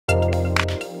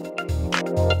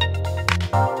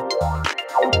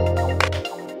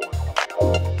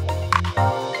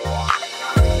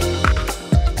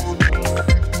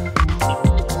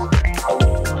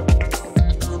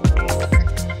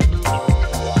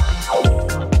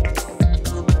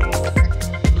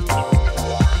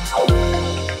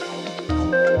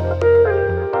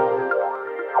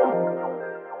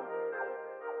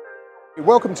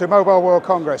Welcome to Mobile World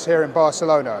Congress here in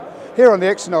Barcelona. Here on the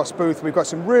Ixonos booth we've got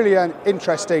some really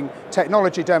interesting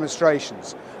technology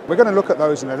demonstrations. We're going to look at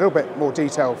those in a little bit more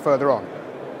detail further on.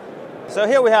 So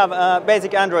here we have a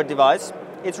basic Android device.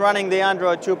 It's running the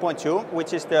Android 2.2,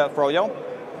 which is the Froyo.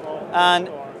 And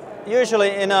usually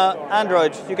in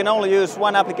Android you can only use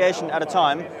one application at a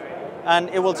time and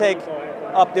it will take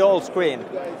up the whole screen.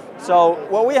 So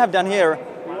what we have done here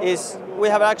is we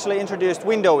have actually introduced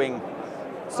windowing.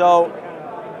 So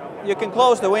you can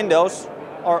close the windows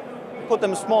or put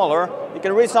them smaller, you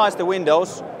can resize the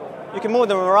windows, you can move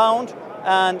them around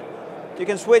and you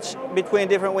can switch between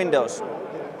different windows.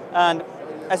 And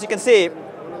as you can see,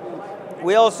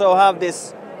 we also have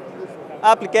this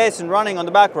application running on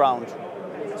the background.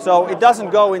 So it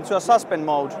doesn't go into a suspend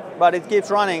mode, but it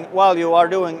keeps running while you are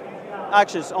doing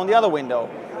actions on the other window.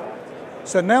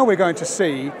 So now we're going to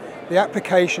see the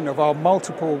application of our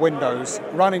multiple windows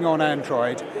running on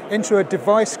Android into a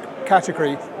device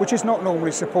category which is not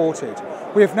normally supported.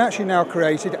 We have actually now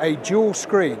created a dual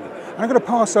screen. And I'm going to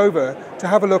pass over to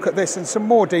have a look at this in some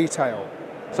more detail.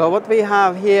 So what we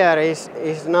have here is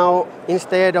now,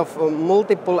 instead of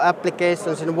multiple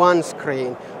applications in one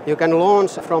screen, you can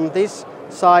launch from this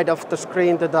side of the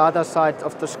screen to the other side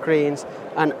of the screens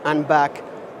and back.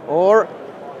 Or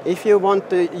if you want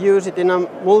to use it in a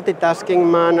multitasking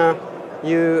manner,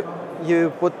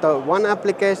 you put the one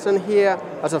application here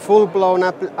as a full-blown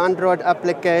Android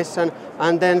application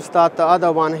and then start the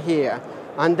other one here.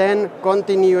 And then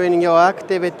continuing your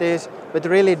activities with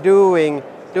really doing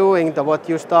what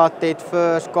you started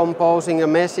first, composing a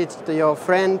message to your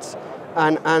friends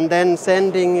and then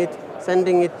sending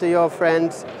it to your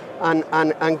friends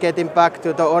and getting back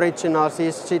to the original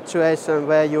situation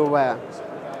where you were.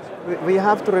 We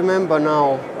have to remember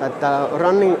now that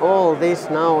running all this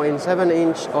now in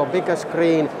 7-inch or bigger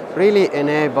screen really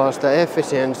enables the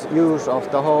efficient use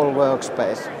of the whole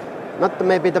workspace. Not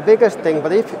maybe the biggest thing,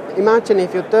 but imagine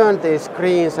if you turn these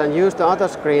screens and use the other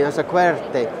screen as a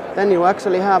QWERTY, then you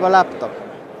actually have a laptop.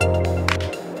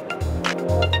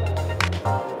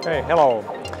 Hey, hello.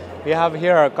 We have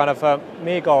here kind of a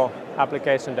MeeGo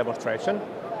application demonstration.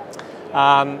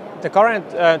 The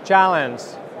current challenge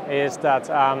is that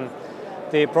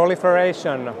the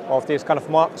proliferation of these kind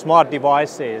of smart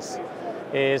devices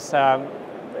is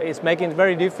making it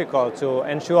very difficult to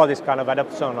ensure this kind of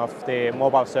adoption of the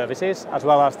mobile services as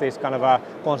well as this kind of a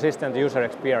consistent user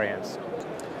experience.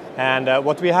 And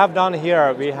what we have done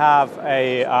here, we have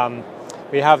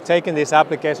taken this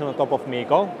application on top of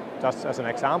MeeGo, just as an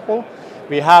example.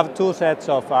 We have two sets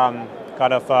of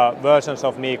versions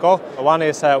of MeeGo. One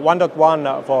is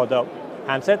 1.1 for the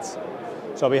handsets.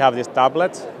 So we have this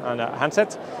tablet and a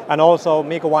handset, and also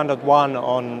MeeGo 1.1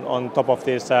 on top of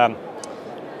this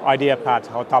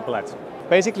IdeaPad or tablet.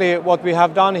 Basically what we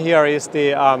have done here is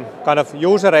the kind of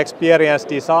user experience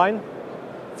design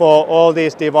for all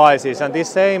these devices, and this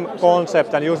same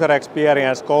concept and user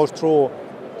experience goes through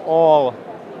all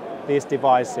these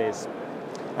devices.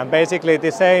 And basically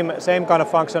the same kind of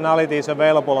functionality is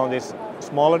available on these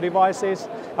smaller devices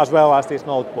as well as these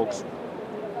notebooks.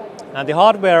 And the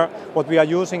hardware, what we are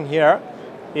using here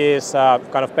is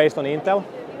kind of based on Intel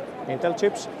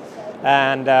chips.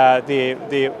 And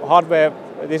the hardware,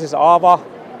 this is Ava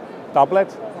tablet,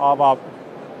 Ava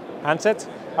handset,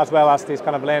 as well as this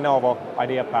kind of Lenovo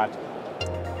IdeaPad.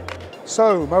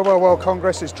 So, Mobile World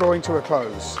Congress is drawing to a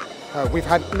close. We've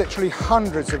had literally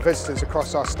hundreds of visitors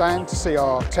across our stand to see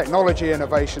our technology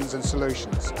innovations and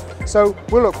solutions. So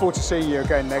we'll look forward to seeing you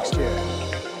again next year.